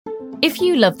If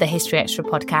you love the History Extra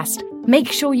podcast,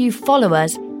 make sure you follow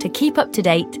us to keep up to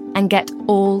date and get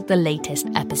all the latest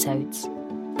episodes.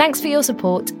 Thanks for your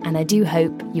support, and I do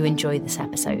hope you enjoy this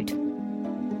episode.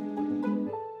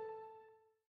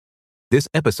 This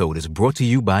episode is brought to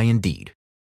you by Indeed.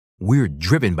 We're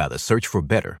driven by the search for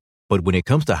better, but when it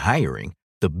comes to hiring,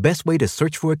 the best way to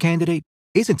search for a candidate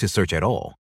isn't to search at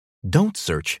all. Don't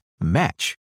search,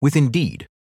 match with Indeed.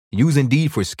 Use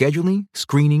Indeed for scheduling,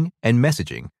 screening, and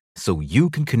messaging so you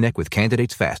can connect with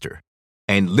candidates faster.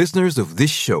 And listeners of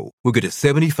this show will get a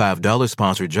 $75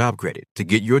 sponsored job credit to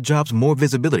get your jobs more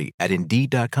visibility at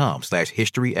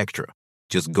Indeed.com/HistoryExtra.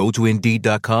 Just go to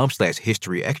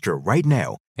Indeed.com/HistoryExtra right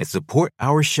now and support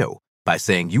our show by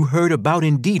saying you heard about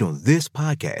Indeed on this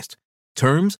podcast.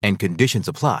 Terms and conditions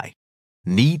apply.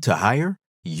 Need to hire?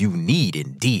 You need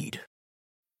Indeed.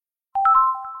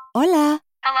 Hola.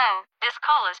 Hello, this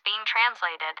call is being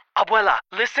translated. Abuela,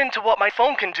 listen to what my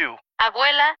phone can do.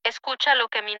 Abuela, escucha lo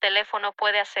que mi teléfono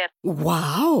puede hacer.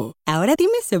 Wow. Ahora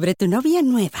dime sobre tu novia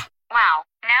nueva. Wow,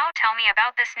 now tell me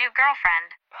about this new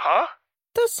girlfriend. Huh?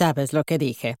 Tú sabes lo que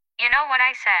dije. You know what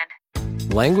I said.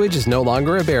 Language is no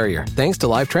longer a barrier thanks to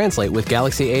Live Translate with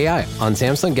Galaxy AI on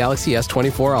Samsung Galaxy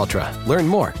S24 Ultra. Learn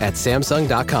more at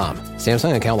Samsung.com.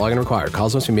 Samsung account login required.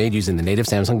 Calls must be made using the native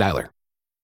Samsung dialer.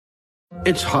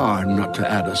 It's hard not to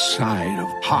add a side of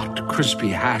hot, crispy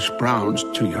hash browns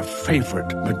to your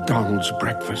favorite McDonald's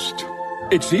breakfast.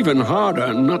 It's even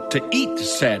harder not to eat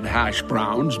said hash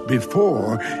browns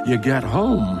before you get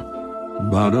home.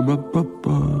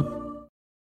 Ba-da-ba-ba-ba.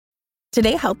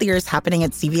 Today, healthier is happening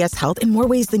at CVS Health in more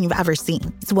ways than you've ever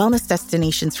seen. It's wellness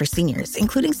destinations for seniors,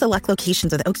 including select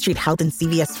locations with Oak Street Health and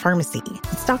CVS Pharmacy.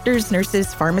 It's doctors,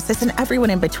 nurses, pharmacists, and everyone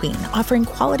in between, offering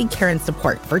quality care and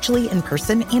support virtually, in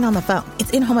person, and on the phone.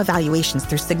 It's in-home evaluations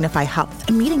through Signify Health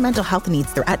and meeting mental health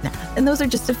needs through Aetna. And those are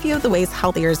just a few of the ways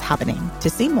healthier is happening. To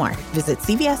see more, visit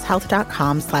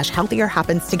cvshealth.com/healthier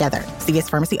happens together. CVS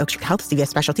Pharmacy, Oak Street Health, CVS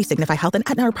Specialty, Signify Health, and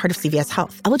Aetna are part of CVS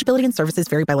Health. Eligibility and services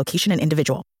vary by location and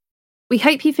individual. We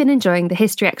hope you've been enjoying the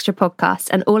History Extra podcast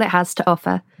and all it has to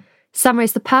offer. Summer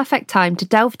is the perfect time to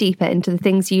delve deeper into the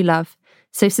things you love,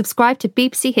 so subscribe to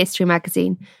BBC History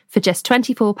Magazine for just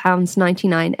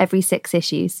 £24.99 every 6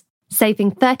 issues,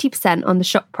 saving 30% on the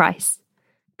shop price.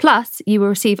 Plus, you will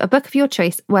receive a book of your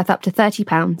choice worth up to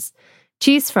 £30.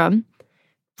 Choose from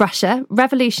Russia,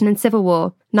 Revolution and Civil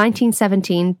War,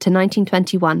 1917 to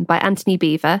 1921 by Anthony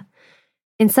Beevor,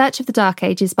 In Search of the Dark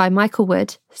Ages by Michael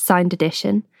Wood, signed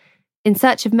edition, In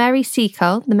Search of Mary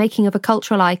Seacole, The Making of a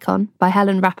Cultural Icon by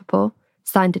Helen Rappaport,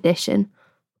 signed edition,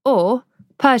 or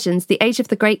Persians, The Age of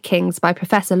the Great Kings by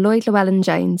Professor Lloyd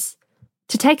Llewellyn-Jones.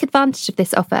 To take advantage of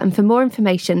this offer and for more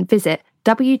information, visit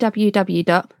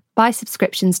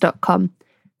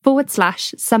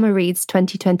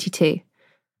www.buysubscriptions.com/summerreads2022.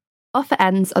 Offer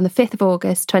ends on the 5th of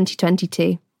August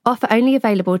 2022. Offer only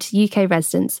available to UK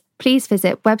residents. Please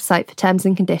visit website for terms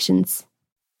and conditions.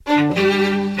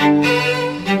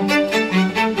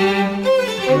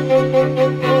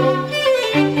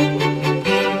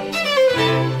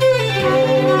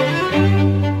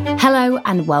 Hello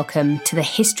and welcome to the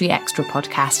History Extra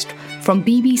podcast from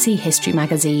BBC History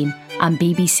Magazine and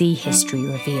BBC History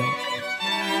Revealed.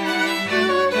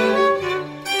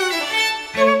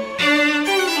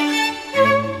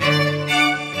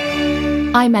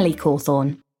 I'm Ellie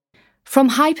Cawthorne. From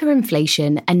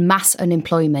hyperinflation and mass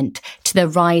unemployment to the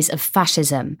rise of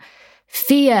fascism,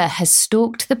 fear has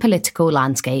stalked the political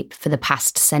landscape for the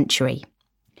past century.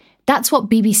 That's what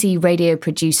BBC radio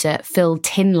producer Phil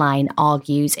Tinline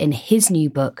argues in his new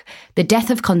book, The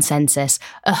Death of Consensus,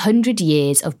 100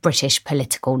 Years of British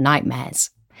Political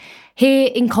Nightmares. Here,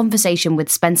 in conversation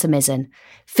with Spencer Mizzen,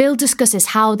 Phil discusses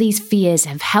how these fears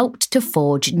have helped to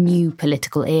forge new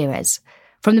political eras,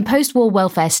 from the post-war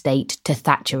welfare state to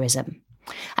Thatcherism,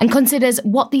 and considers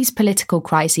what these political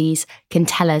crises can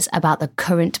tell us about the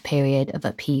current period of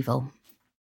upheaval.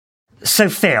 So,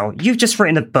 Phil, you've just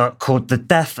written a book called The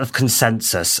Death of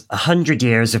Consensus, 100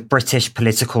 Years of British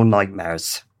Political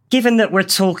Nightmares. Given that we're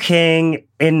talking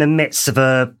in the midst of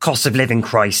a cost of living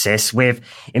crisis with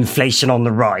inflation on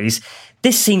the rise,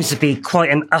 this seems to be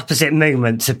quite an opposite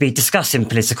moment to be discussing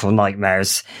political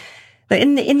nightmares. Now,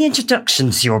 in the introduction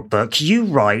to your book, you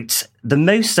write, the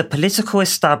most a political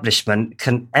establishment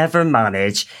can ever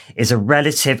manage is a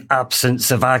relative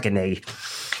absence of agony.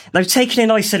 Now, taken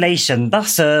in isolation,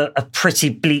 that's a pretty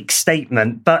bleak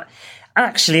statement, but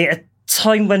actually at a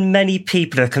time when many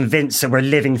people are convinced that we're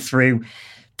living through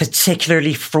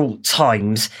particularly fraught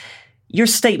times, your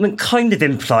statement kind of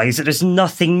implies that there's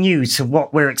nothing new to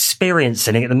what we're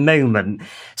experiencing at the moment.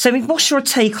 So, I mean, what's your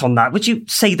take on that? Would you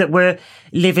say that we're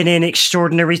living in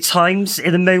extraordinary times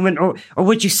at the moment, or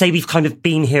would you say we've kind of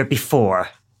been here before?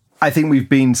 I think we've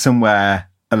been somewhere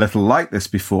a little like this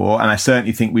before, and I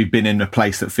certainly think we've been in a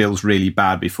place that feels really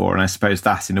bad before. And I suppose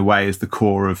that, in a way, is the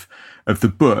core of the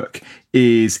book,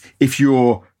 is if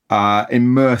you're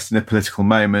immersed in a political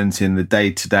moment, in the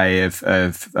day-to-day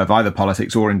of either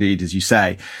politics or indeed, as you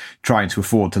say, trying to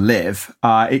afford to live,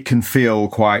 it can feel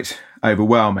quite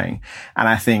overwhelming. And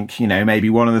I think, maybe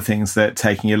one of the things that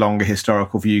taking a longer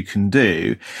historical view can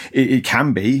do, it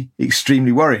can be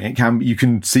extremely worrying. You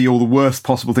can see all the worst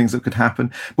possible things that could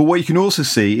happen. But what you can also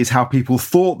see is how people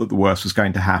thought that the worst was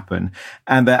going to happen.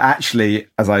 And that actually,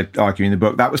 as I argue in the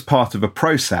book, that was part of a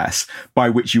process by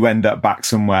which you end up back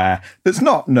somewhere that's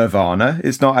not nirvana.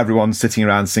 It's not everyone sitting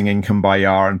around singing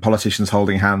Kumbaya and politicians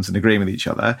holding hands and agreeing with each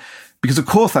other. Because of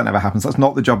course that never happens. That's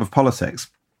not the job of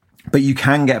politics. But you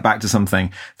can get back to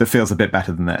something that feels a bit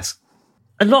better than this.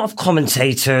 A lot of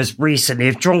commentators recently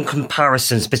have drawn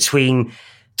comparisons between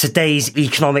today's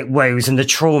economic woes and the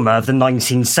trauma of the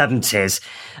 1970s,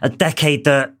 a decade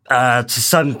that, to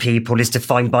some people, is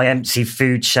defined by empty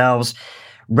food shelves,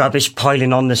 rubbish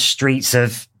piling on the streets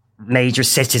of major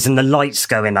cities and the lights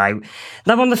going out.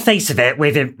 Now, on the face of it,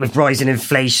 with rising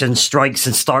inflation, strikes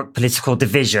and stark political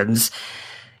divisions,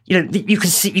 you can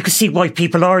see why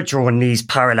people are drawing these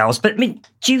parallels. But I mean,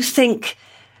 do you think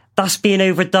that's being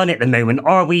overdone at the moment?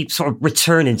 Are we sort of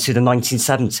returning to the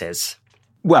 1970s?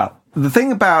 Well, the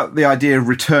thing about the idea of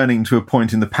returning to a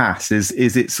point in the past is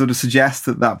it sort of suggests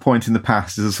that point in the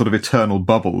past is a sort of eternal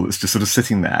bubble that's just sort of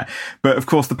sitting there. But of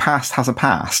course, the past has a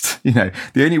past. The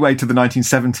only way to the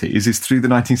 1970s is through the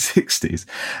 1960s.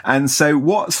 And so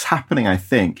what's happening, I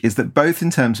think, is that both in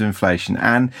terms of inflation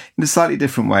and in a slightly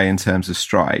different way in terms of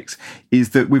strikes, is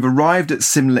that we've arrived at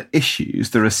similar issues.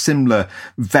 There are similar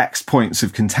vexed points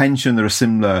of contention. There are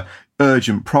similar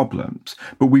urgent problems,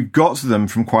 but we've got to them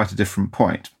from quite a different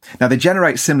point. Now, they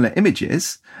generate similar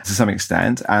images to some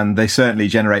extent, and they certainly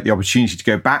generate the opportunity to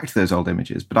go back to those old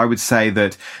images. But I would say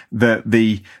that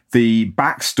the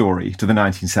backstory to the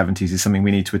 1970s is something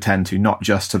we need to attend to, not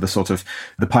just to the sort of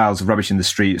the piles of rubbish in the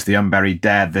streets, the unburied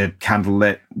dead, the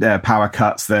candlelit power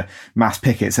cuts, the mass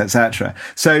pickets, etc.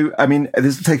 So, I mean,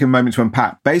 this will take a moment to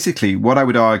unpack. Basically, what I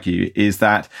would argue is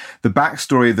that the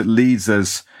backstory that leads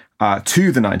us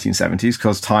to the 1970s,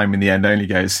 because time in the end only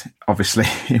goes, obviously,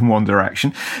 in one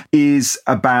direction, is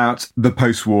about the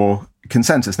post-war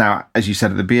consensus. Now, as you said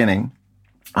at the beginning,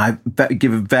 I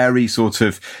give a very sort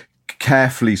of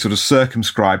carefully sort of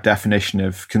circumscribed definition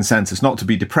of consensus, not to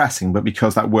be depressing, but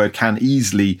because that word can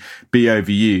easily be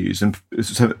overused. And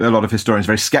so a lot of historians are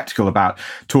very skeptical about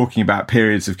talking about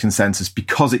periods of consensus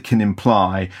because it can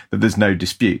imply that there's no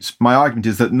disputes. My argument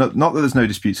is that not that there's no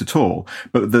disputes at all,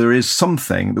 but there is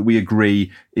something that we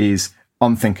agree is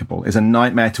unthinkable, is a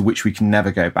nightmare to which we can never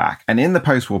go back. And in the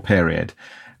post-war period,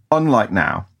 unlike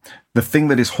now, the thing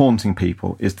that is haunting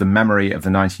people is the memory of the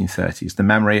 1930s, the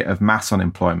memory of mass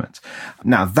unemployment.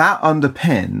 Now, that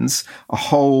underpins a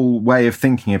whole way of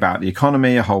thinking about the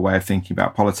economy, a whole way of thinking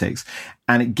about politics,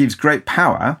 and it gives great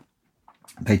power.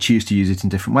 They choose to use it in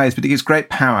different ways, but it gives great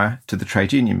power to the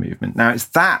trade union movement. Now, it's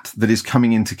that is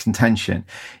coming into contention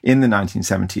in the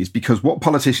 1970s, because what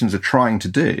politicians are trying to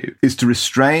do is to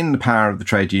restrain the power of the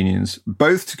trade unions,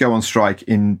 both to go on strike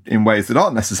in ways that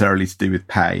aren't necessarily to do with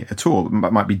pay at all.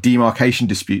 It might be demarcation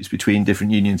disputes between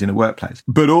different unions in a workplace,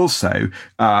 but also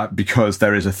because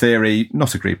there is a theory,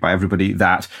 not agreed by everybody,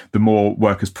 that the more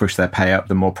workers push their pay up,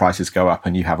 the more prices go up,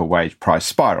 and you have a wage price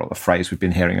spiral, a phrase we've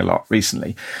been hearing a lot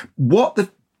recently. What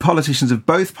the politicians of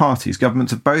both parties,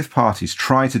 governments of both parties,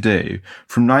 try to do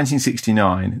from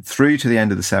 1969 through to the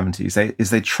end of the 70s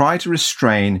is they try to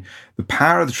restrain the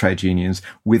power of the trade unions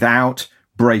without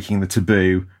breaking the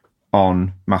taboo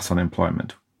on mass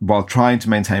unemployment, while trying to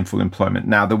maintain full employment.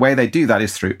 Now, the way they do that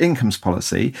is through incomes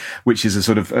policy, which is a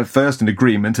sort of first an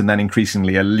agreement and then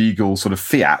increasingly a legal sort of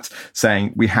fiat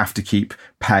saying we have to keep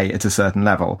pay at a certain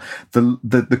level.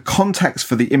 The context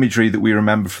for the imagery that we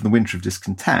remember from the Winter of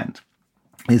Discontent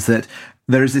is that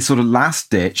there is this sort of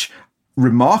last-ditch,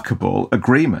 remarkable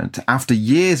agreement after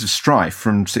years of strife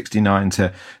from 69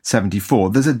 to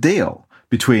 74. There's a deal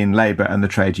between Labour and the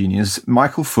trade unions.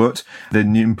 Michael Foot, the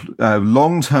new,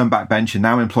 long-term backbencher,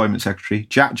 now employment secretary,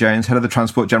 Jack Jones, head of the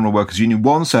Transport General Workers Union,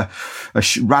 once a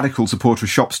radical supporter of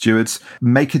shop stewards,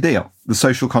 make a deal, the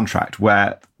social contract,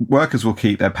 where workers will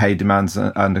keep their pay demands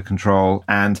under control,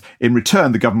 and in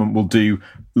return, the government will do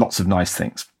lots of nice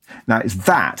things. Now, it's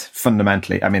that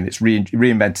fundamentally, I mean, it's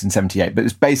reinvented in 78, but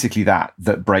it's basically that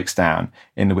breaks down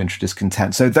in The Winter of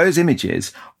Discontent. So those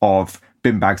images of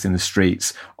bin bags in the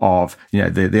streets, of,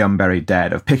 the unburied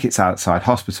dead, of pickets outside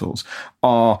hospitals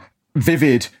are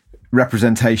vivid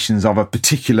representations of a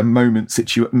particular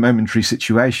momentary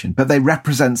situation, but they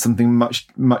represent something much,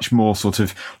 much more sort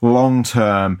of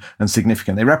long-term and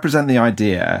significant. They represent the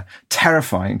idea,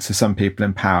 terrifying to some people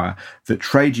in power, that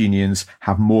trade unions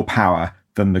have more power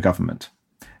than the government.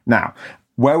 Now,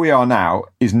 where we are now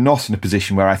is not in a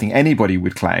position where I think anybody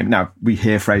would claim. Now, we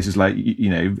hear phrases like,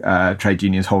 trade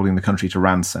unions holding the country to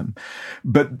ransom,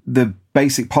 but the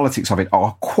basic politics of it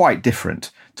are quite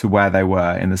different to where they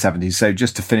were in the 70s. So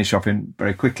just to finish off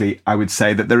very quickly, I would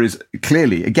say that there is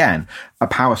clearly, again, a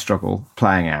power struggle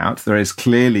playing out. There is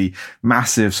clearly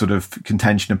massive sort of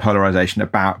contention and polarization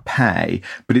about pay,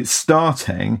 but it's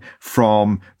starting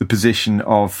from the position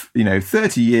of,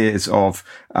 30 years of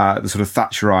the sort of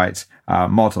Thatcherite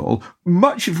model,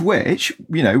 much of which,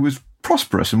 was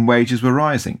prosperous and wages were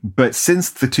rising. But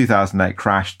since the 2008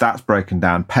 crash, that's broken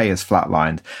down, pay has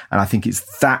flatlined. And I think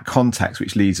it's that context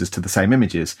which leads us to the same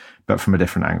images, but from a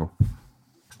different angle.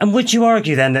 And would you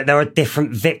argue then that there are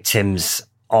different victims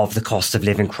of the cost of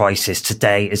living crisis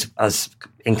today as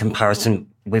in comparison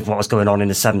with what was going on in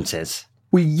the 70s?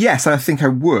 Well, yes, I think I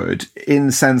would, in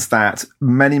the sense that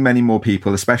many, many more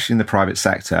people, especially in the private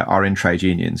sector, are in trade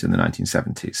unions in the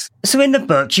 1970s. So in the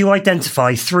book, you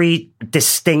identify 3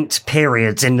 distinct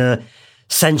periods in the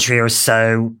century or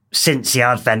so since the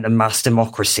advent of mass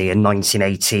democracy in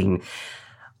 1918.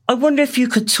 I wonder if you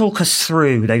could talk us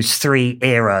through those 3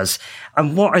 eras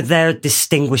and what are their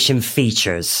distinguishing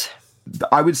features?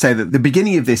 I would say that the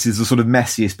beginning of this is the sort of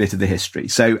messiest bit of the history.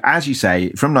 So, as you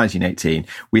say, from 1918,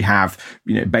 we have,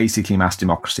 basically mass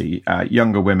democracy.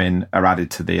 Younger women are added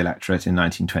to the electorate in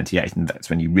 1928, and that's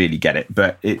when you really get it.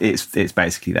 But it's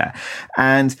basically there.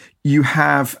 And you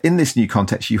have, in this new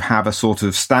context, you have a sort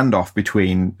of standoff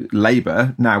between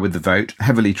Labour, now with the vote,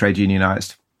 heavily trade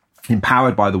unionised,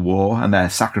 empowered by the war and their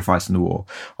sacrifice in the war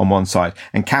on one side,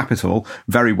 and Capital,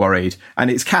 very worried,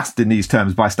 and it's cast in these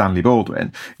terms by Stanley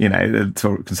Baldwin, the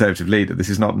sort of conservative leader. This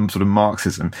is not sort of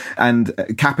Marxism. And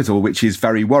Capital, which is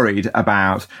very worried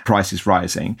about prices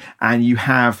rising. And you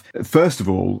have, first of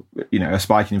all, a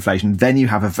spike in inflation. Then you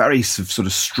have a very sort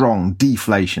of strong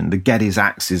deflation. The Geddes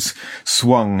axe is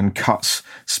swung and cuts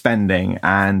spending,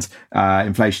 and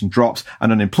inflation drops,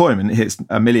 and unemployment hits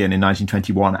 1 million in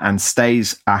 1921 and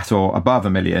stays at or above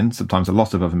 1 million, sometimes a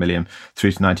lot above 1 million,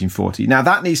 through to 1940. Now,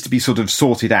 that needs to be sort of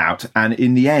sorted out. And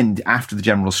in the end, after the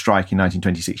general strike in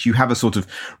 1926, you have a sort of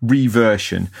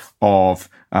reversion of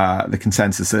the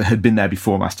consensus that had been there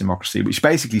before mass democracy, which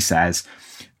basically says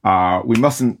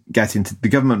the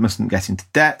government mustn't get into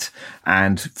debt.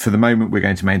 And for the moment, we're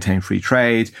going to maintain free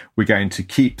trade. We're going to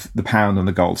keep the pound on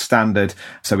the gold standard.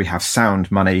 So we have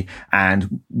sound money,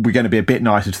 and we're going to be a bit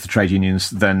nicer to the trade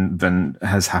unions than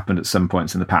has happened at some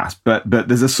points in the past. But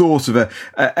there's a sort of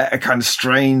a kind of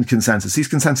strained consensus. These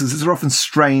consensuses are often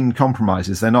strained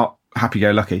compromises. They're not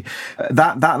happy-go-lucky.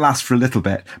 That lasts for a little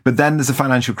bit, but then there's a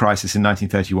financial crisis in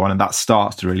 1931, and that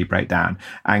starts to really break down.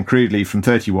 And crudely, from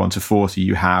 31 to 40,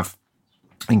 you have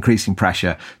increasing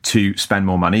pressure to spend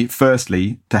more money,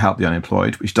 firstly to help the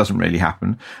unemployed, which doesn't really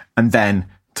happen, and then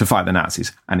to fight the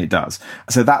Nazis, and it does.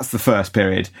 So that's the first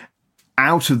period.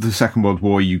 Out of the Second World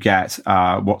War, you get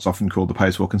what's often called the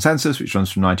post-war consensus, which runs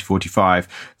from 1945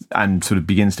 and sort of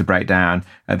begins to break down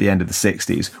at the end of the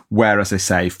 60s, where, as I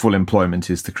say, full employment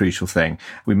is the crucial thing.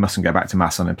 We mustn't go back to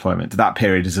mass unemployment. That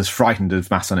period is as frightened of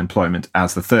mass unemployment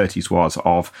as the 30s was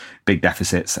of big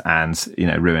deficits and,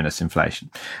 ruinous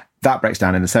inflation. That breaks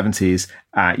down in the 70s.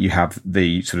 You have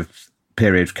the sort of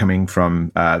period coming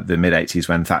from the mid-80s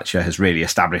when Thatcher has really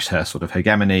established her sort of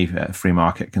hegemony, free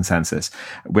market consensus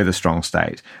with a strong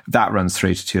state. That runs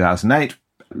through to 2008.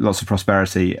 Lots of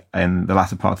prosperity in the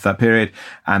latter part of that period.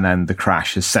 And then the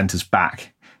crash has sent us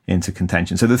back into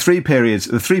contention. So the three periods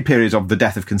of the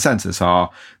death of consensus are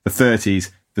the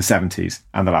 30s, the 70s,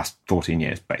 and the last 14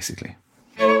 years, basically.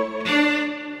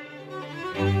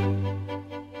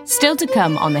 Still to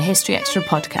come on the History Extra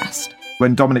podcast.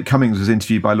 When Dominic Cummings was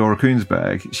interviewed by Laura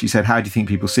Kuenssberg, she said, "How do you think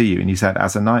people see you?" And he said,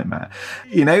 "As a nightmare."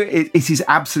 It is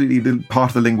absolutely the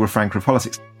part of the lingua franca of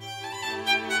politics.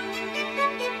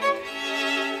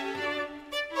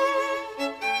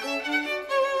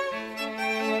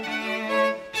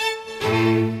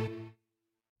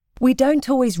 We don't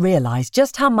always realise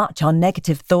just how much our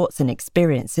negative thoughts and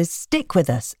experiences stick with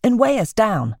us and weigh us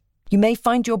down. You may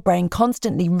find your brain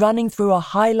constantly running through a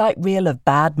highlight reel of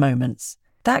bad moments.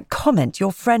 That comment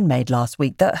your friend made last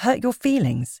week that hurt your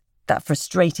feelings. that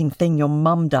frustrating thing your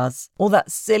mum does, or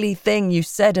that silly thing you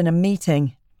said in a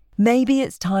meeting. Maybe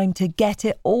it's time to get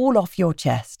it all off your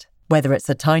chest, whether it's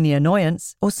a tiny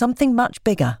annoyance or something much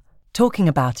bigger. Talking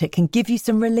about it can give you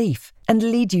some relief and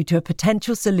lead you to a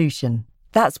potential solution.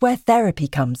 That's where therapy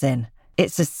comes in.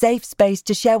 It's a safe space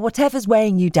to share whatever's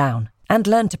weighing you down and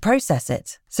learn to process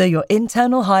it, so your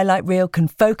internal highlight reel can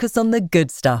focus on the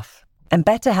good stuff. And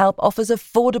BetterHelp offers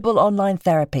affordable online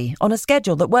therapy on a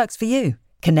schedule that works for you.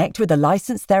 Connect with a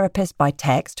licensed therapist by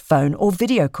text, phone, or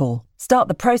video call. Start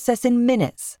the process in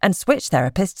minutes and switch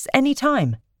therapists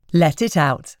anytime. Let it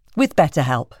out with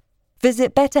BetterHelp.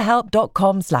 Visit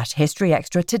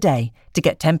betterhelp.com/historyextra today to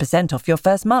get 10% off your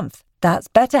first month. That's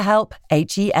BetterHelp,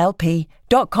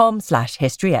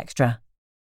 HELP.com/historyextra.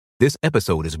 This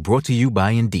episode is brought to you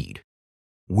by Indeed.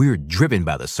 We're driven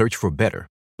by the search for better,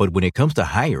 but when it comes to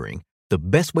hiring, the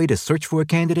best way to search for a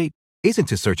candidate isn't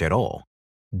to search at all.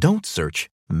 Don't search,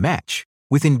 match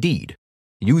with Indeed.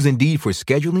 Use Indeed for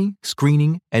scheduling,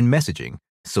 screening, and messaging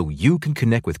so you can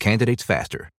connect with candidates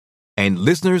faster. And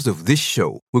listeners of this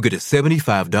show will get a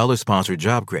 $75 sponsored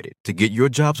job credit to get your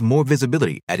jobs more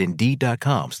visibility at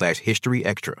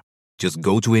Indeed.com/historyextra. Just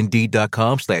go to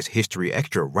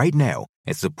Indeed.com/historyextra right now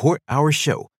and support our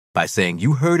show by saying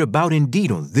you heard about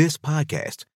Indeed on this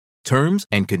podcast. Terms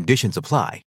and conditions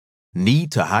apply.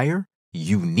 Need to hire?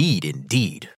 You need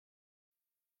Indeed.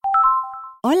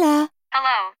 Hola.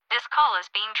 Hello, this call is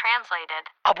being translated.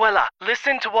 Abuela,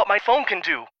 listen to what my phone can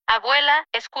do. Abuela,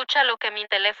 escucha lo que mi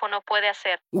teléfono puede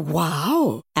hacer.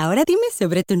 ¡Wow! Ahora dime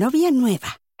sobre tu novia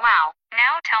nueva. Wow,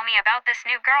 now tell me about this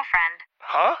new girlfriend.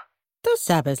 Huh? Tú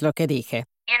sabes lo que dije.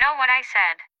 You know what I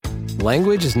said.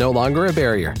 Language is no longer a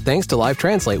barrier thanks to Live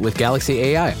Translate with Galaxy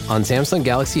AI on Samsung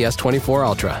Galaxy S24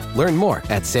 Ultra. Learn more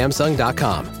at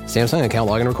Samsung.com. Samsung account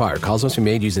login required. Calls must be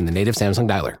made using the native Samsung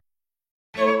dialer.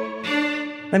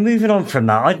 Now, moving on from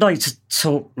that, I'd like to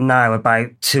talk now about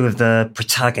two of the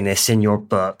protagonists in your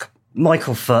book,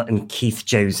 Michael Foot and Keith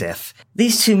Joseph.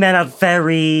 These two men had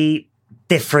very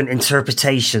different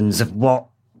interpretations of what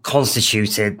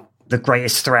constituted the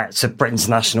greatest threat to Britain's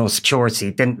national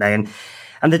security, didn't they? And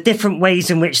the different ways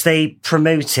in which they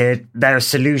promoted their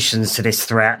solutions to this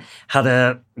threat had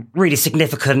a really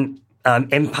significant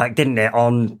impact, didn't it,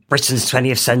 on Britain's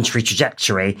 20th century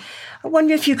trajectory. I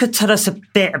wonder if you could tell us a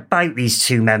bit about these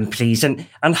two men, please, and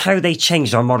how they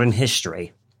changed our modern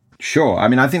history. Sure. I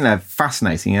mean, I think they're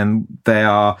fascinating, and they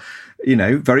are,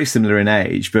 very similar in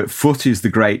age, but Foot is the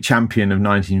great champion of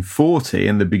 1940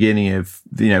 and the beginning of,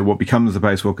 what becomes the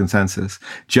post-war consensus.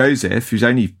 Joseph, who's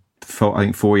only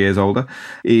 4 years older,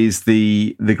 is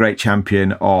the great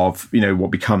champion of, what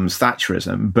becomes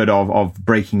Thatcherism, but of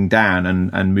breaking down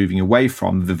and moving away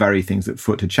from the very things that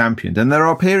Foot had championed. And there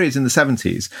are periods in the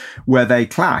 70s where they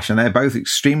clash, and they're both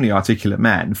extremely articulate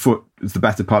men. Foot is the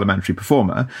better parliamentary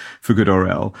performer, for good or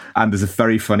ill. And there's a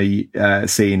very funny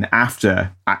scene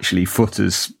after actually Foot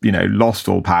has, lost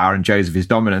all power and Joseph is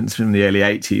dominant from the early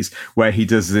 80s, where he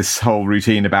does this whole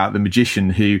routine about the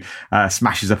magician who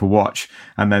smashes up a watch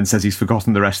and then says he's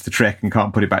forgotten the rest of the trick and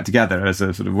can't put it back together, as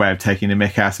a sort of way of taking the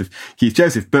mick out of Keith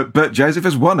Joseph. But Joseph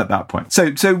has won at that point.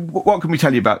 So what can we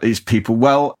tell you about these people?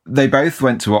 Well, they both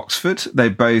went to Oxford. They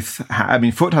both,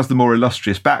 Foot has the more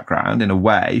illustrious background in a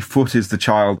way. Foot is the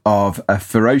child of a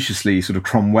ferociously sort of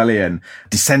Cromwellian,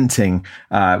 dissenting,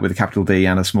 with a capital D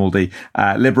and a small d,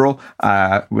 liberal,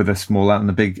 with a small L and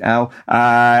a big L,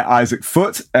 Isaac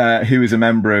Foot, who is a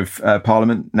member of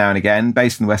Parliament now and again,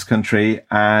 based in the West Country,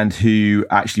 and who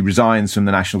actually resigns from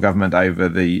the national government over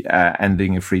the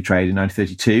ending of free trade in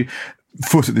 1932.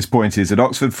 Foot at this point is at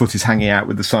Oxford. Foot is hanging out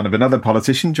with the son of another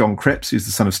politician, John Cripps, who's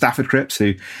the son of Stafford Cripps,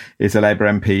 who is a Labour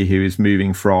MP who is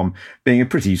moving from being a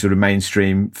pretty sort of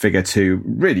mainstream figure to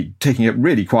really taking up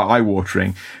really quite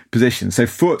eye-watering positions. So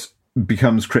Foot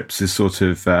becomes Cripps's sort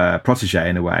of protege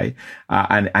in a way,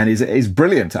 and is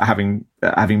brilliant at having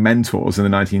mentors in the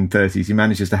 1930s. He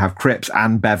manages to have Cripps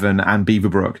and Bevan and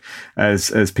Beaverbrook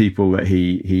as people that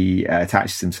he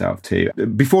attaches himself to.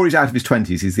 Before he's out of his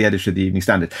 20s, he's the editor of the Evening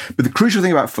Standard. But the crucial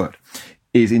thing about Foot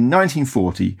is in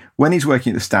 1940, when he's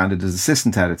working at the Standard as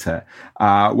assistant editor,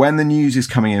 when the news is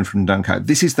coming in from Dunkirk,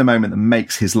 this is the moment that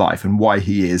makes his life and why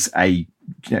he is a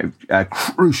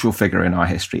crucial figure in our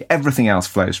history. Everything else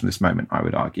flows from this moment, I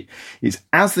would argue. It's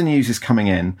as the news is coming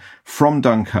in from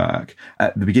Dunkirk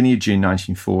at the beginning of June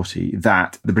 1940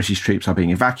 that the British troops are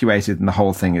being evacuated and the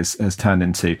whole thing has turned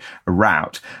into a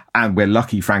rout. And we're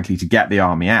lucky, frankly, to get the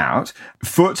army out.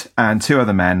 Foot and two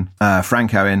other men,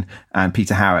 Frank Owen and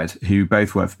Peter Howard, who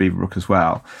both work for Beaverbrook as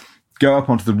well, go up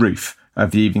onto the roof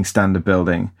of the Evening Standard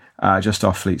building just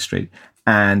off Fleet Street.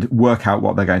 and work out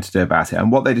what they're going to do about it.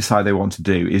 And what they decide they want to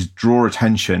do is draw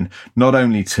attention not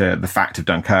only to the fact of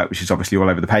Dunkirk, which is obviously all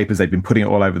over the papers, they've been putting it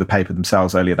all over the paper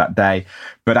themselves earlier that day,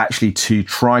 but actually to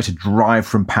try to drive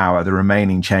from power the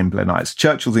remaining Chamberlainites.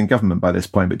 Churchill's in government by this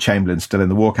point, but Chamberlain's still in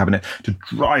the War Cabinet, to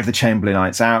drive the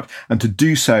Chamberlainites out, and to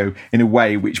do so in a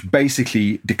way which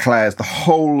basically declares the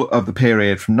whole of the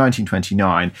period from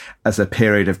 1929 as a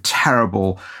period of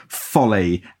terrible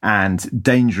folly and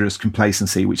dangerous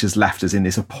complacency, which has left us in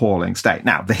this appalling state.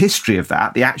 Now, the history of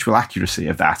that, the actual accuracy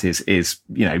of that is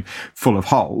full of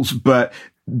holes, but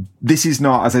this is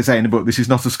not, as I say in the book, this is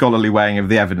not a scholarly weighing of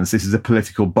the evidence. This is a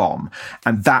political bomb.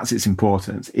 And that's its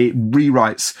importance. It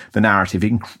rewrites the narrative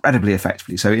incredibly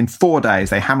effectively. So in 4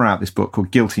 days, they hammer out this book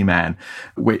called Guilty Men,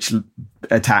 which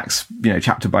attacks,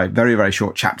 chapter by very, very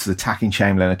short chapters, attacking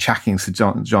Chamberlain, attacking Sir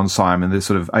John Simon, the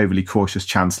sort of overly cautious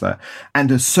chancellor,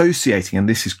 and associating, and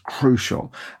this is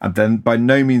crucial, and then by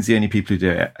no means the only people who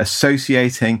do it,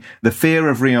 associating the fear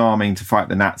of rearming to fight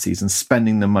the Nazis and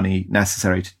spending the money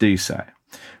necessary to do so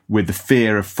with the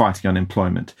fear of fighting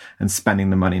unemployment and spending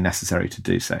the money necessary to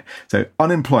do so. So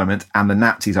unemployment and the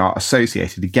Nazis are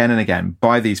associated again and again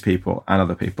by these people and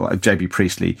other people. J.B.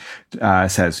 Priestley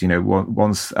says,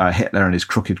 once Hitler and his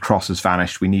crooked cross has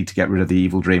vanished, we need to get rid of the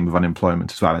evil dream of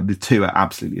unemployment as well. And the two are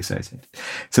absolutely associated.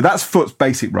 So that's Foot's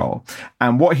basic role.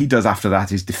 And what he does after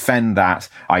that is defend that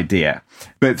idea.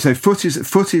 But so Foot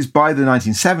is by the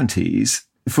 1970s,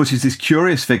 Foot is this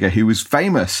curious figure who was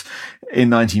famous in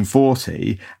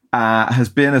 1940, has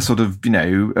been a sort of, a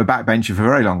backbencher for a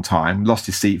very long time, lost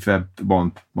his seat for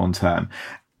one term,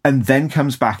 and then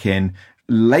comes back in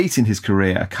late in his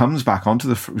career, comes onto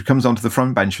the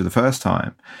front bench for the first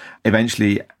time,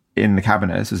 eventually in the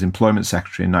cabinet as employment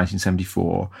secretary in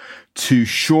 1974, to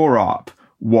shore up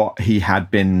what he had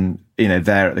been,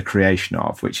 there at the creation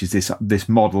of, which is this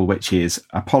model, which is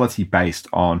a polity based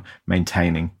on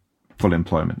maintaining full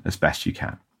employment as best you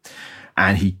can.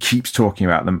 And he keeps talking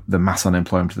about the mass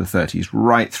unemployment of the 30s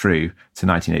right through to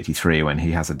 1983, when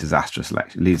he has a disastrous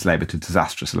election, leads Labour to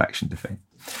disastrous election defeat.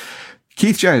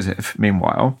 Keith Joseph,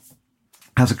 meanwhile,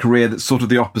 has a career that's sort of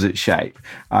the opposite shape.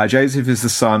 Joseph is the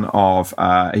son of,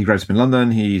 he grows up in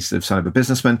London, he's the son of a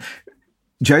businessman.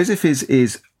 Joseph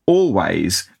is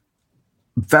always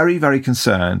very, very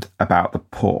concerned about the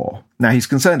poor. Now, he's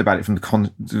concerned about it from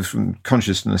the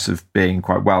consciousness of being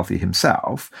quite wealthy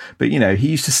himself, but, he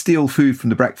used to steal food from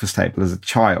the breakfast table as a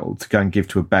child to go and give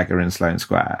to a beggar in Sloane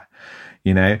Square.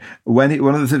 One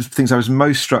of the things I was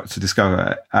most struck to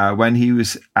discover, when he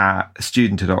was a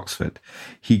student at Oxford,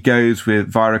 he goes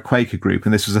via a Quaker group,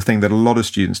 and this was a thing that a lot of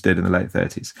students did in the late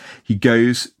 30s. He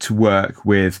goes to work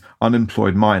with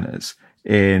unemployed miners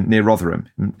near Rotherham,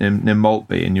 near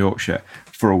Maltby in Yorkshire,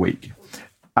 for a week.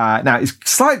 Now, it's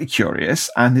slightly curious,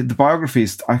 and the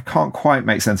biographies, I can't quite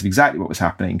make sense of exactly what was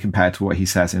happening compared to what he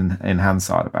says in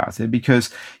Hansard about it, because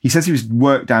he says he was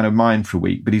worked down a mine for a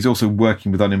week, but he's also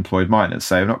working with unemployed miners,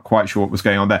 so I'm not quite sure what was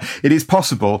going on there. It is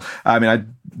possible, I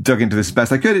dug into this as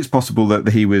best I could, it's possible that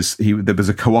there was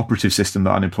a cooperative system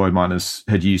that unemployed miners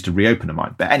had used to reopen a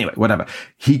mine. But anyway, whatever.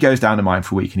 He goes down a mine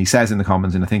for a week, and he says in the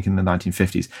Commons, and I think in the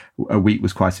 1950s, a week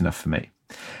was quite enough for me.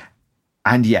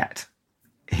 And yet,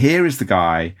 here is the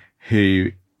guy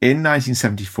who, in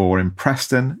 1974, in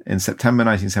Preston, in September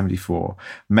 1974,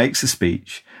 makes a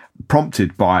speech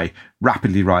prompted by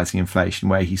rapidly rising inflation,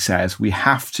 where he says, we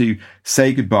have to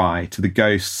say goodbye to the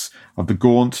ghosts of the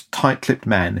gaunt, tight-clipped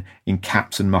men in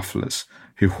caps and mufflers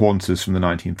who haunt us from the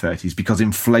 1930s, because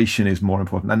inflation is more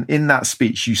important. And in that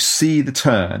speech, you see the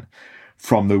turn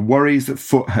from the worries that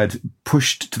Foot had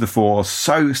pushed to the fore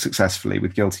so successfully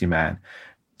with Guilty Men,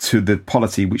 to the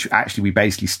polity which actually we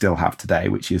basically still have today,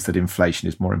 which is that inflation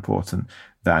is more important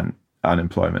than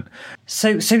unemployment.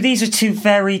 So these are two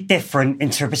very different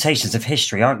interpretations of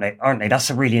history, aren't they?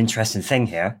 That's a really interesting thing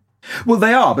here. Well,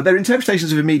 they are, but they're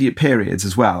interpretations of immediate periods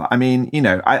as well. I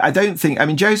don't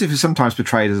think, Joseph is sometimes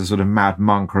portrayed as a sort of mad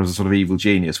monk or as a sort of evil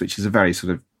genius, which is a very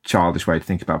sort of childish way to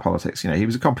think about politics. He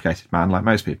was a complicated man like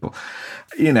most people,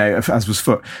 as was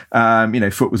Foot.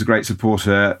 Foot was a great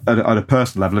supporter at a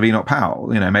personal level of Enoch Powell,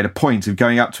 made a point of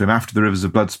going up to him after the Rivers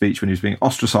of Blood speech when he was being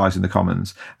ostracised in the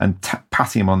Commons and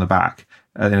patting him on the back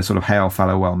in a sort of hail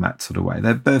fellow well met sort of way.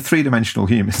 They're three-dimensional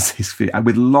humans,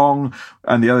 with long,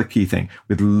 and the other key thing,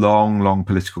 with long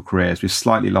political careers. We've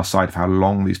slightly lost sight of how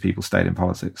long these people stayed in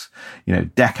politics,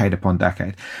 decade upon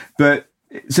decade. But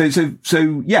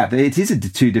So yeah, it is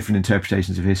two different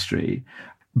interpretations of history,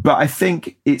 but I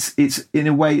think it's in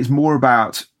a way it's more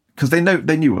about, because they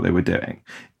knew what they were doing.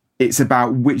 It's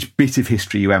about which bit of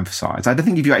history you emphasise. I don't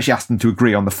think if you actually asked them to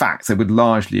agree on the facts, they would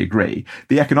largely agree.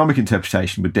 The economic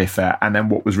interpretation would differ, and then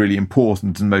what was really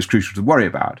important and most crucial to worry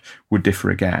about would differ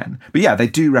again. But yeah, they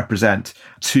do represent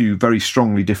two very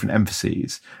strongly different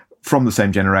emphases from the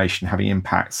same generation having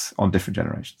impacts on different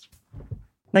generations.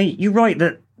 Now, you write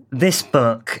that this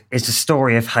book is a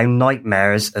story of how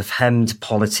nightmares have hemmed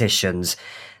politicians.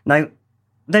 Now,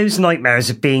 those nightmares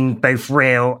have been both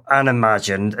real and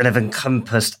imagined and have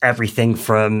encompassed everything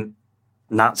from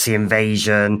Nazi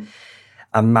invasion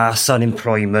and mass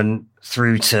unemployment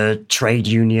through to trade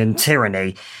union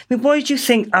tyranny. I mean, why do you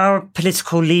think our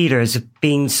political leaders have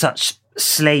been such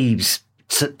slaves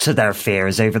to their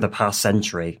fears over the past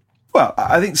century? Well,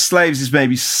 I think slaves is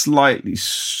maybe slightly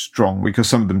strong because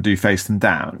some of them do face them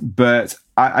down. But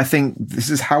I think this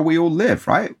is how we all live,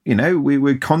 right? You know,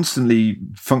 we're constantly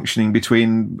functioning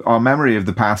between our memory of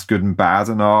the past, good and bad,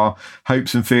 and our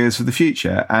hopes and fears for the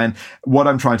future. And what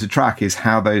I'm trying to track is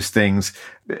how those things,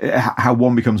 how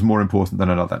one becomes more important than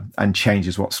another and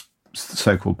changes what's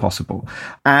so-called possible.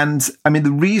 And I mean,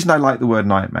 the reason I like the word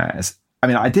nightmares, I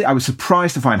mean, I was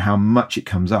surprised to find how much it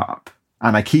comes up.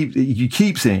 And you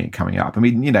keep seeing it coming up. I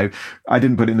mean, you know, I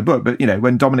didn't put it in the book, but, you know,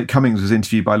 when Dominic Cummings was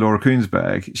interviewed by Laura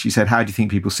Kuenssberg, she said, how do you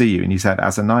think people see you? And he said,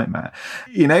 as a nightmare.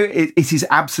 You know, it is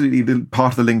absolutely the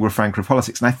part of the lingua franca of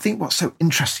politics. And I think what's so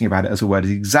interesting about it as a word is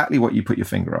exactly what you put your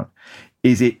finger on,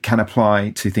 is it can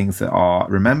apply to things that are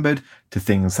remembered, to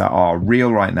things that are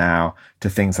real right now,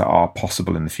 to things that are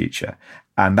possible in the future.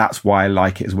 And that's why I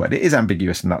like it as a word. It is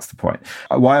ambiguous, and that's the point.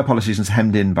 Why are politicians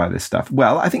hemmed in by this stuff?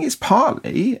 Well, I think it's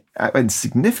partly, in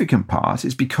significant part,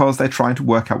 is because they're trying to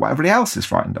work out what everybody else is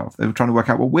frightened of. They're trying to work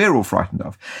out what we're all frightened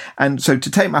of. And so to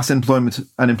take mass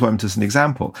unemployment as an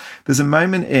example, there's a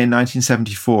moment in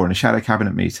 1974 in a shadow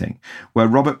cabinet meeting where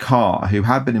Robert Carr, who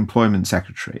had been employment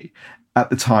secretary at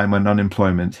the time when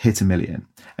unemployment hit 1 million,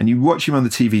 and you watch him on the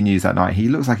TV news that night, he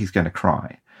looks like he's going to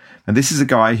cry. And this is a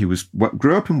guy who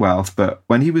grew up in wealth, but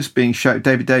when he was being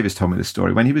David Davis told me this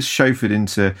story, when he was chauffeured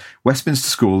into Westminster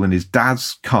School in his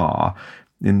dad's car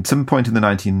in some point in the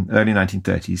early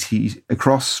 1930s,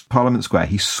 across Parliament Square,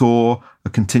 he saw a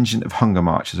contingent of hunger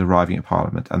marchers arriving at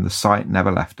Parliament, and the sight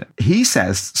never left him. He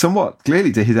says, somewhat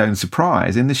clearly to his own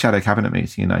surprise, in the shadow cabinet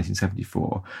meeting in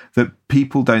 1974, that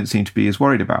people don't seem to be as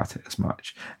worried about it as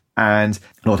much. And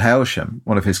Lord Hailsham,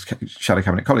 one of his shadow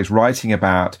cabinet colleagues, writing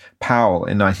about Powell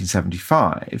in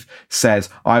 1975, says,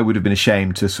 I would have been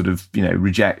ashamed to sort of, you know,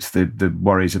 reject the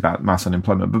worries about mass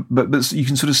unemployment. But you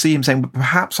can sort of see him saying, but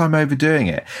perhaps I'm overdoing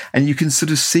it. And you can sort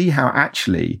of see how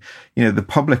actually, you know, the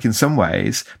public in some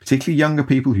ways, particularly younger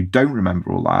people who don't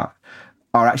remember all that,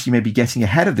 are actually maybe getting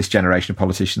ahead of this generation of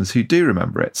politicians who do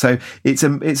remember it. So it's a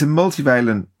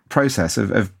multivalent process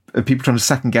of people trying to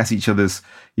second guess each other's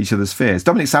fears.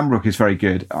 Dominic Sandbrook is very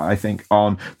good, I think,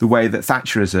 on the way that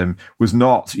Thatcherism was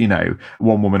not, you know,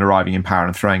 one woman arriving in power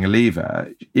and throwing a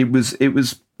lever. It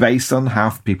was based on how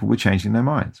people were changing their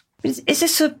minds. Is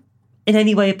this in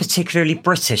any way a particularly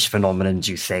British phenomenon,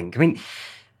 do you think? I mean,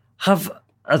 have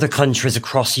other countries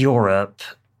across Europe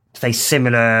faced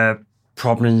similar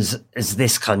problems as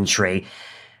this country?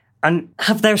 And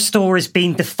have their stories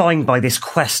been defined by this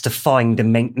quest to find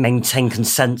and maintain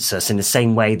consensus in the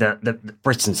same way that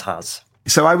Britain's has?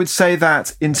 So I would say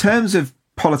that in terms of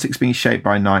politics being shaped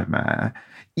by nightmare,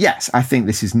 yes, I think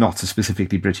this is not a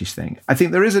specifically British thing. I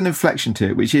think there is an inflection to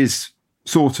it, which is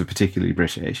sort of particularly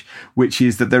British, which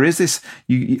is that there is this,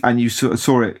 you sort of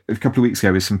saw it a couple of weeks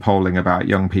ago with some polling about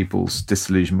young people's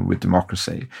disillusionment with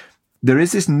democracy. There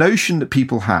is this notion that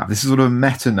people have, this is sort of a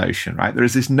meta notion, right? There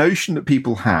is this notion that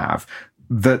people have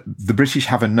that the British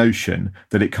have a notion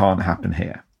that it can't happen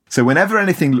here. So whenever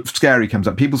anything scary comes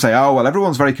up, people say, oh, well,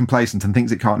 everyone's very complacent and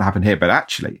thinks it can't happen here. But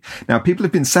actually, now people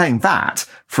have been saying that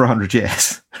for 100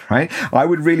 years, right? I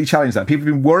would really challenge that. People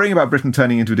have been worrying about Britain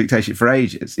turning into a dictatorship for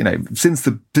ages, you know, since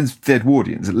the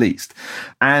Edwardians at least.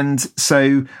 And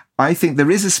so I think there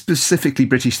is a specifically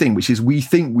British thing, which is we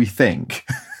think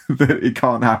that it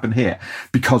can't happen here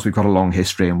because we've got a long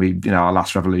history and our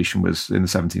last revolution was in the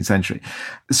 17th century.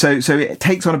 So it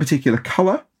takes on a particular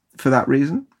colour for that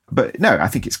reason. But no, I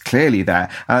think it's clearly there.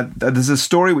 There's a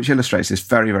story which illustrates this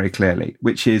very, very clearly,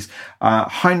 which is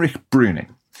Heinrich Brüning,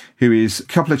 who is a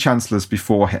couple of chancellors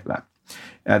before Hitler.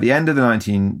 At the end of the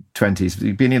 1920s,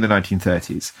 the beginning of the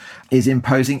 1930s, is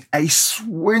imposing a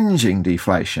swinging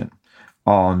deflation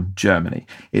on Germany.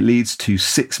 It leads to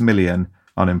 6 million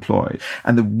unemployed.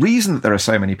 And the reason that there are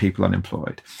so many people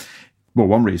unemployed, well,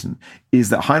 one reason is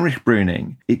that Heinrich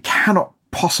Brüning, it cannot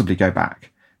possibly go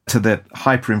back to the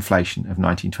hyperinflation of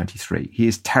 1923. He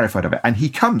is terrified of it. And he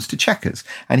comes to Chequers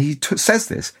and he says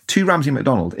this to Ramsay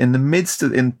MacDonald in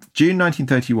June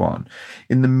 1931,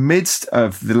 in the midst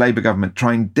of the Labour government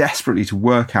trying desperately to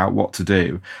work out what to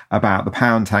do about the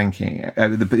pound tanking,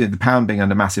 the pound being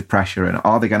under massive pressure, and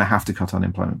are they going to have to cut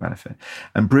unemployment benefit?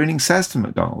 And Bruning says to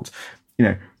MacDonald,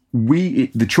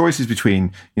 the choice is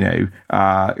between,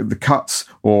 the cuts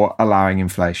or allowing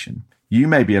inflation. You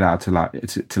may be allowed to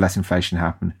let inflation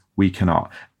happen. We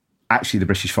cannot. Actually, the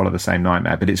British follow the same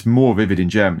nightmare, but it's more vivid in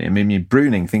Germany. I mean,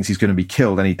 Bruning thinks he's going to be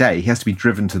killed any day. He has to be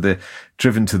driven to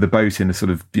the boat in a sort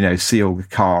of, sealed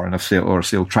car and a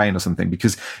sealed train or something,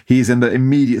 because he is under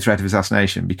immediate threat of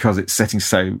assassination because it's setting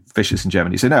so vicious in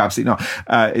Germany. So no, absolutely not.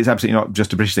 It's absolutely not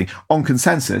just a British thing. On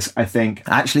consensus, I think,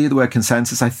 actually the word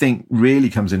consensus, I think really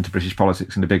comes into British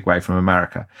politics in a big way from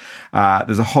America.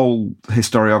 There's a whole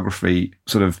historiography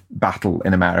sort of battle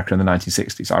in America in the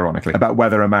 1960s, ironically, about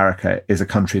whether America is a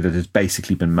country that has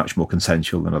basically been much more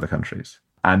consensual than other countries.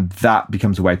 And that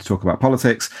becomes a way to talk about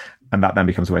politics, and that then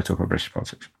becomes a way to talk about British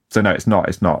politics. So no,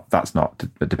 that's not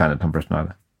dependent on Britain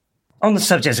either. On the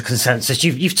subject of consensus,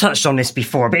 you've touched on this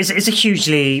before, but it's a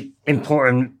hugely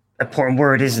important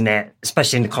word, isn't it?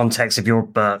 Especially in the context of your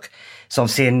book. So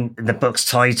obviously in the book's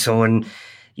title, and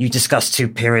you discuss two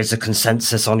periods of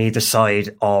consensus on either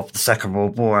side of the Second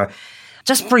World War.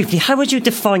 Just briefly, how would you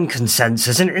define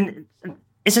consensus? And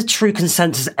is a true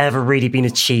consensus ever really been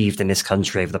achieved in this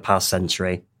country over the past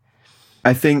century?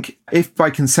 I think if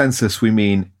by consensus we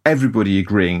mean everybody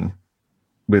agreeing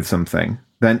with something,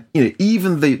 then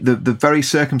even the very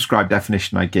circumscribed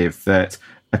definition I give, that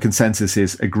a consensus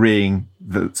is agreeing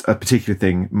that a particular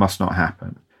thing must not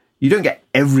happen, you don't get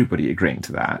everybody agreeing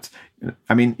to that.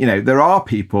 I mean, there are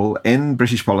people in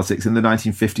British politics in the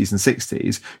 1950s and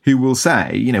 60s who will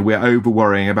say, we're over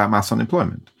worrying about mass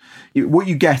unemployment. What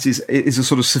you get is a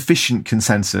sort of sufficient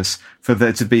consensus for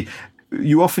there to be.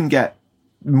 You often get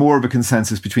more of a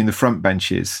consensus between the front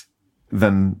benches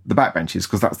than the back benches,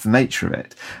 because that's the nature of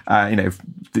it.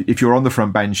 If you're on the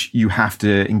front bench, you have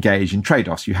to engage in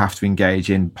trade-offs. You have to engage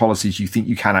in policies you think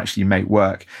you can actually make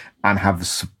work and have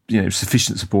the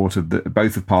sufficient support of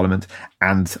both of Parliament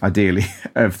and ideally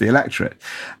of the electorate.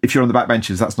 If you're on the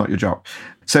backbenches, that's not your job.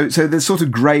 So there's sort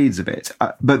of grades of it.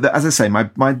 But as I say,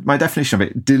 my definition of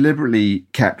it, deliberately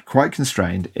kept quite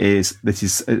constrained, is that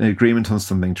is an agreement on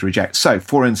something to reject. So,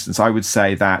 for instance, I would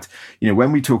say that,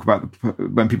 when people talk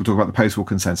about the post-war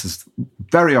consensus,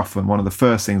 very often one of the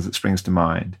first things that springs to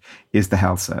mind is the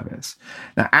health service.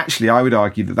 Now, actually, I would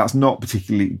argue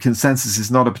that consensus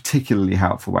is not a particularly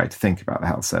helpful way to think about the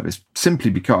health service,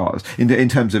 simply because, in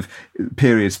terms of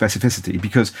period specificity,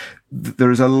 because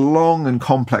there is a long and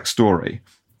complex story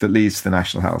that leads to the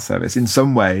National Health Service. In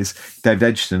some ways, the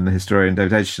historian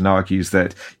David Edgerton argues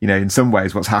that, in some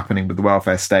ways what's happening with the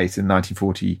welfare state in the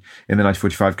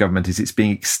 1945 government is it's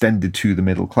being extended to the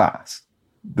middle class.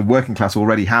 The working class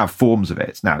already have forms of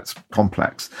it. Now it's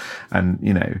complex and,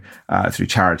 through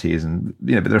charities and,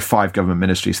 but there are 5 government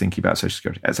ministries thinking about social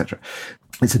security, etc.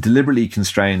 It's a deliberately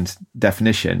constrained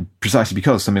definition precisely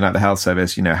because something like the health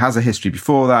service, has a history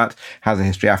before that, has a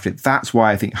history after it. That's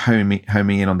why I think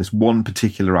homing in on this one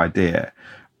particular idea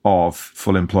of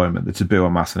full employment, the taboo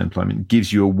on mass unemployment,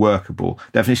 gives you a workable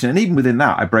definition. And even within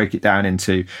that, I break it down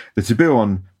into the taboo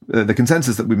on the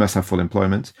consensus that we must have full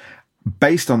employment.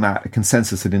 Based on that, a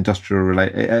consensus in industrial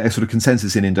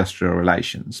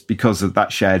relations, because of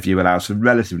that shared view allows for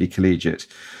relatively collegiate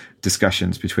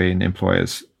discussions between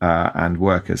employers and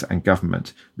workers and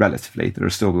government. Relatively, there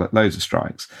are still loads of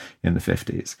strikes in the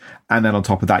 50s, and then on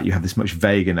top of that, you have this much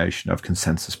vaguer notion of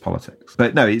consensus politics.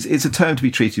 But no, it's a term to be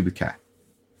treated with care.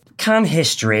 Can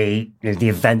history, the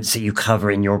events that you cover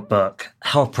in your book,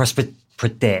 help us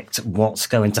predict what's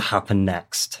going to happen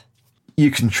next?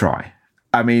 You can try.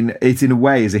 I mean, it in a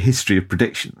way is a history of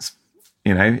predictions.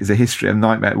 It's a history of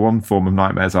nightmare. One form of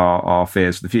nightmares are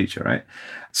fears for the future, right?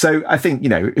 So I think,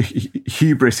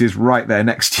 hubris is right there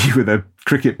next to you with a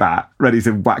cricket bat, ready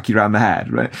to whack you around the head,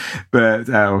 right? But,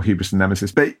 hubris and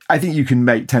nemesis. But I think you can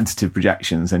make tentative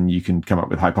projections and you can come up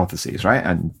with hypotheses, right?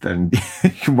 And then you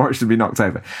can watch them be knocked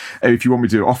over. If you want me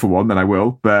to offer one, then I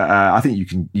will. But I think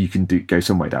you can go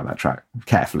some way down that track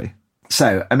carefully.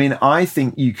 So, I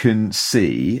think you can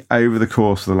see over the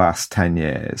course of the last 10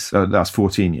 years, or the last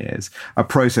 14 years, a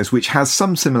process which has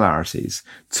some similarities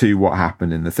to what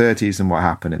happened in the 30s and what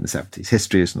happened in the 70s.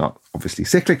 History is not obviously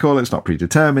cyclical. It's not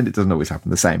predetermined. It doesn't always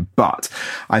happen the same. But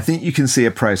I think you can see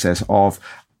a process of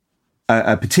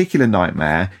a particular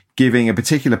nightmare giving a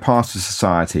particular part of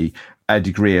society a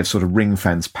degree of sort of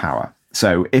ring-fence power.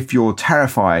 So if you're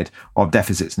terrified of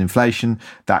deficits and inflation,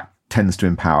 that tends to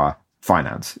empower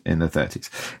finance in the 30s.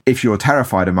 If you're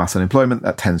terrified of mass unemployment,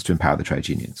 that tends to empower the trade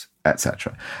unions,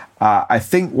 etc. I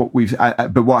think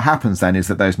but what happens then is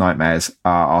that those nightmares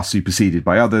are superseded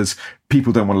by others.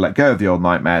 People don't want to let go of the old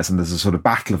nightmares, and there's a sort of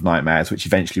battle of nightmares, which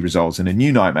eventually results in a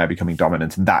new nightmare becoming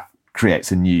dominant, and that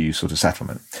creates a new sort of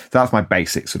settlement. So that's my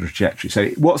basic sort of trajectory. So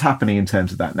what's happening in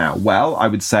terms of that now? Well, I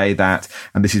would say that,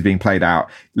 and this is being played out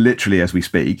literally as we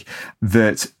speak,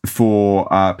 that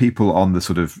for people on the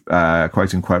sort of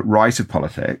quote unquote right of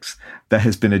politics, there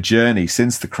has been a journey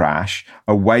since the crash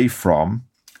away from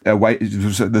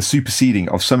the superseding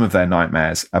of some of their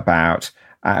nightmares about,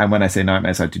 and when I say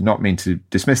nightmares, I do not mean to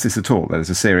dismiss this at all. There's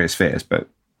a serious fears, but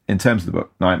in terms of the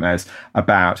book, nightmares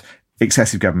about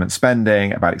excessive government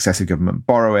spending, about excessive government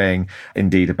borrowing,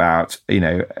 indeed about,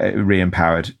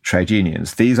 re-empowered trade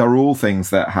unions. These are all things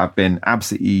that have been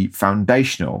absolutely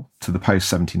foundational to the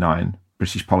post-79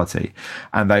 British polity,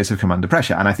 and those have come under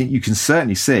pressure. And I think you can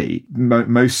certainly see,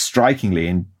 most strikingly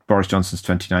in Boris Johnson's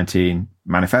 2019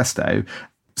 manifesto,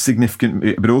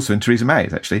 significant, but also in Theresa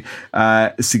May's actually,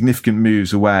 significant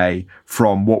moves away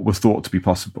from what was thought to be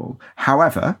possible.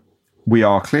 However, we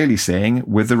are clearly seeing,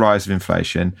 with the rise of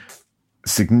inflation,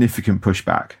 significant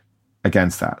pushback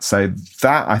against that. So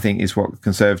that, I think, is what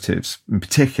Conservatives in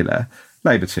particular,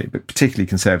 Labour too, but particularly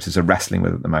Conservatives are wrestling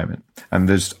with at the moment. And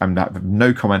I have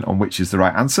no comment on which is the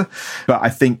right answer, but I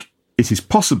think it is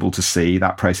possible to see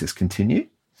that process continue,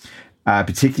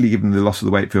 particularly given the loss of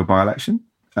the Wakefield by-election.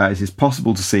 It is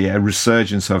possible to see a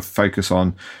resurgence of focus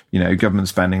on, government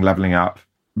spending, levelling up,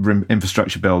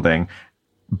 infrastructure building,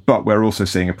 but we're also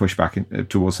seeing a pushback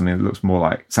towards something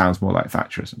that sounds more like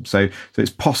Thatcherism. So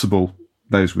it's possible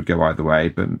those would go either way,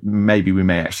 but maybe we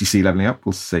may actually see levelling up.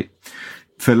 We'll see.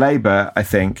 For Labour, I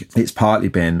think it's partly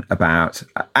been about,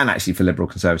 and actually for Liberal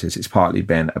Conservatives, it's partly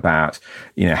been about,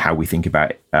 how we think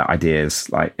about ideas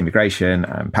like immigration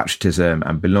and patriotism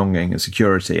and belonging and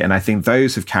security. And I think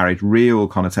those have carried real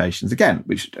connotations, again,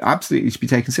 which absolutely should be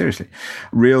taken seriously,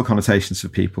 real connotations for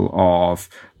people of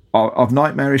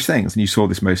nightmarish things. And you saw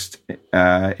this most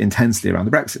intensely around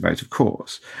the Brexit vote, of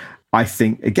course. I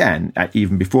think, again,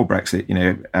 even before Brexit,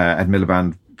 Ed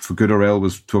Miliband, for good or ill,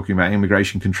 was talking about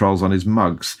immigration controls on his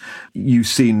mugs. You've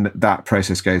seen that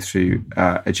process go through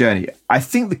a journey. I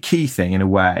think the key thing, in a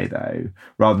way, though,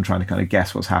 rather than trying to kind of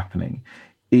guess what's happening,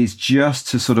 is just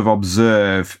to sort of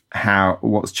observe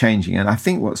what's changing. And I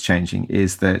think what's changing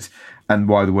is that, and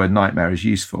why the word nightmare is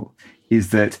useful,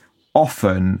 is that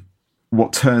often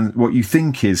what you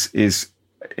think is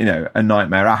a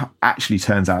nightmare actually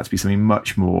turns out to be something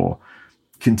much more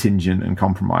contingent and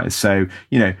compromised. So,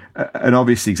 an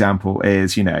obvious example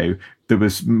is, there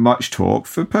was much talk,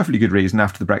 for perfectly good reason,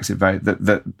 after the Brexit vote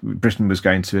that Britain was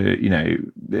going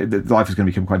to, that life was going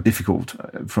to become quite difficult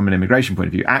from an immigration point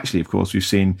of view. Actually, of course, we've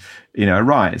seen, a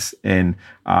rise in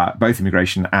both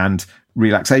immigration and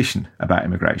relaxation about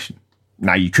immigration.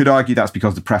 Now, you could argue that's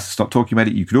because the press has stopped talking about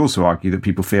it. You could also argue that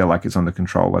people feel like it's under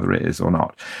control, whether it is or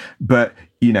not. But,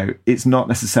 it's not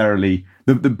necessarily...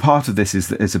 The part of this is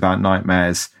that it's about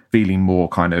nightmares feeling more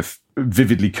kind of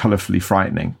vividly, colourfully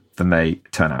frightening than they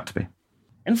turn out to be.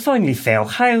 And finally, Phil,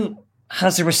 how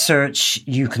has the research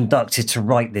you conducted to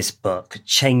write this book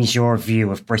changed your view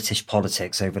of British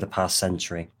politics over the past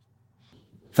century?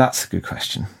 That's a good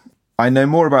question. I know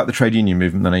more about the trade union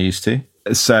movement than I used to.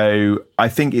 So I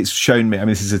think it's shown me,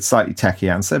 this is a slightly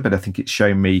techie answer, but I think it's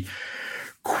shown me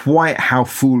quite how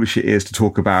foolish it is to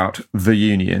talk about the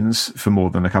unions for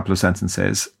more than a couple of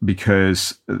sentences,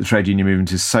 because the trade union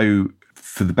movement is so,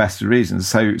 for the best of reasons,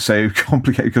 so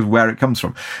complicated, because where it comes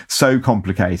from, so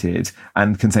complicated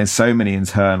and contains so many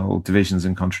internal divisions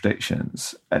and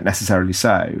contradictions, necessarily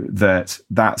so,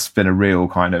 that's been a real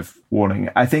kind of warning.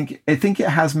 I think it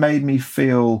has made me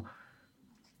feel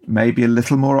maybe a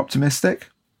little more optimistic.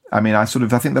 I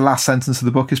think the last sentence of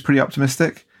the book is pretty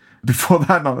optimistic. Before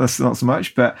that, not so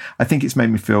much, but I think it's made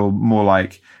me feel more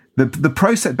like the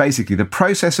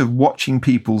process of watching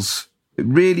people's,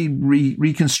 really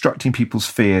reconstructing people's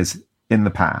fears in the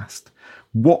past.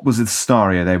 What was the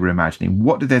scenario they were imagining?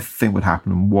 What did they think would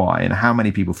happen and why? And how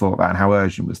many people thought that and how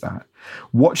urgent was that?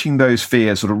 Watching those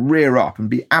fears sort of rear up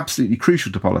and be absolutely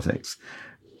crucial to politics,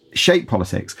 shape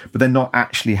politics, but then not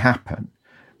actually happen,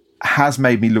 has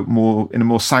made me look in a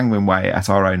more sanguine way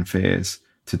at our own fears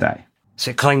today. So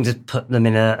it kind of put them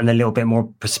in a little bit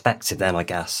more perspective then, I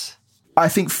guess. I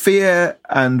think fear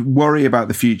and worry about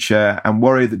the future and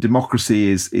worry that democracy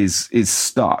is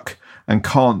stuck and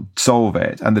can't solve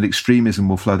it and that extremism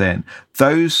will flood in,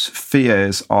 those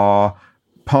fears are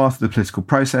part of the political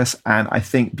process. And I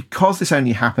think because this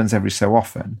only happens every so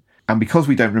often, and because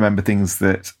we don't remember things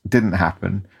that didn't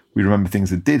happen, we remember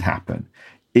things that did happen,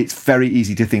 it's very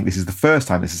easy to think this is the first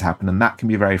time this has happened, and that can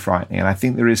be very frightening. And I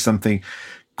think there is something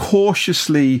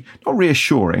cautiously, not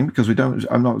reassuring, because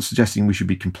I'm not suggesting we should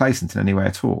be complacent in any way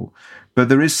at all, but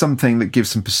there is something that gives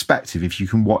some perspective if you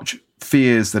can watch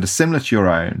fears that are similar to your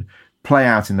own play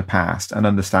out in the past and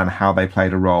understand how they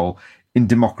played a role in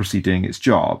democracy doing its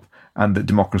job, and that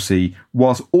democracy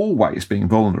was always being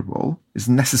vulnerable, is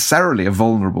necessarily a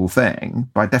vulnerable thing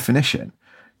by definition.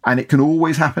 And it can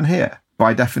always happen here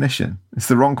by definition. It's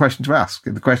the wrong question to ask.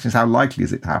 The question is, how likely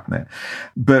is it to happen here?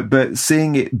 But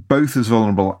seeing it both as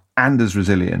vulnerable and as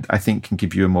resilient, I think can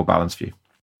give you a more balanced view.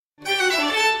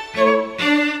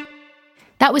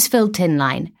 That was Phil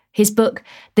Tinline. His book,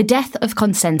 The Death of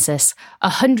Consensus,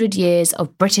 100 Years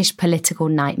of British Political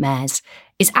Nightmares,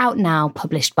 is out now,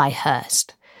 published by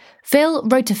Hearst. Phil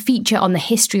wrote a feature on the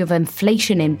history of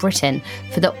inflation in Britain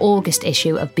for the August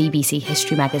issue of BBC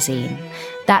History magazine.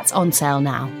 That's on sale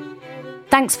now.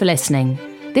 Thanks for listening.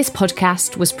 This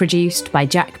podcast was produced by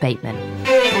Jack Bateman.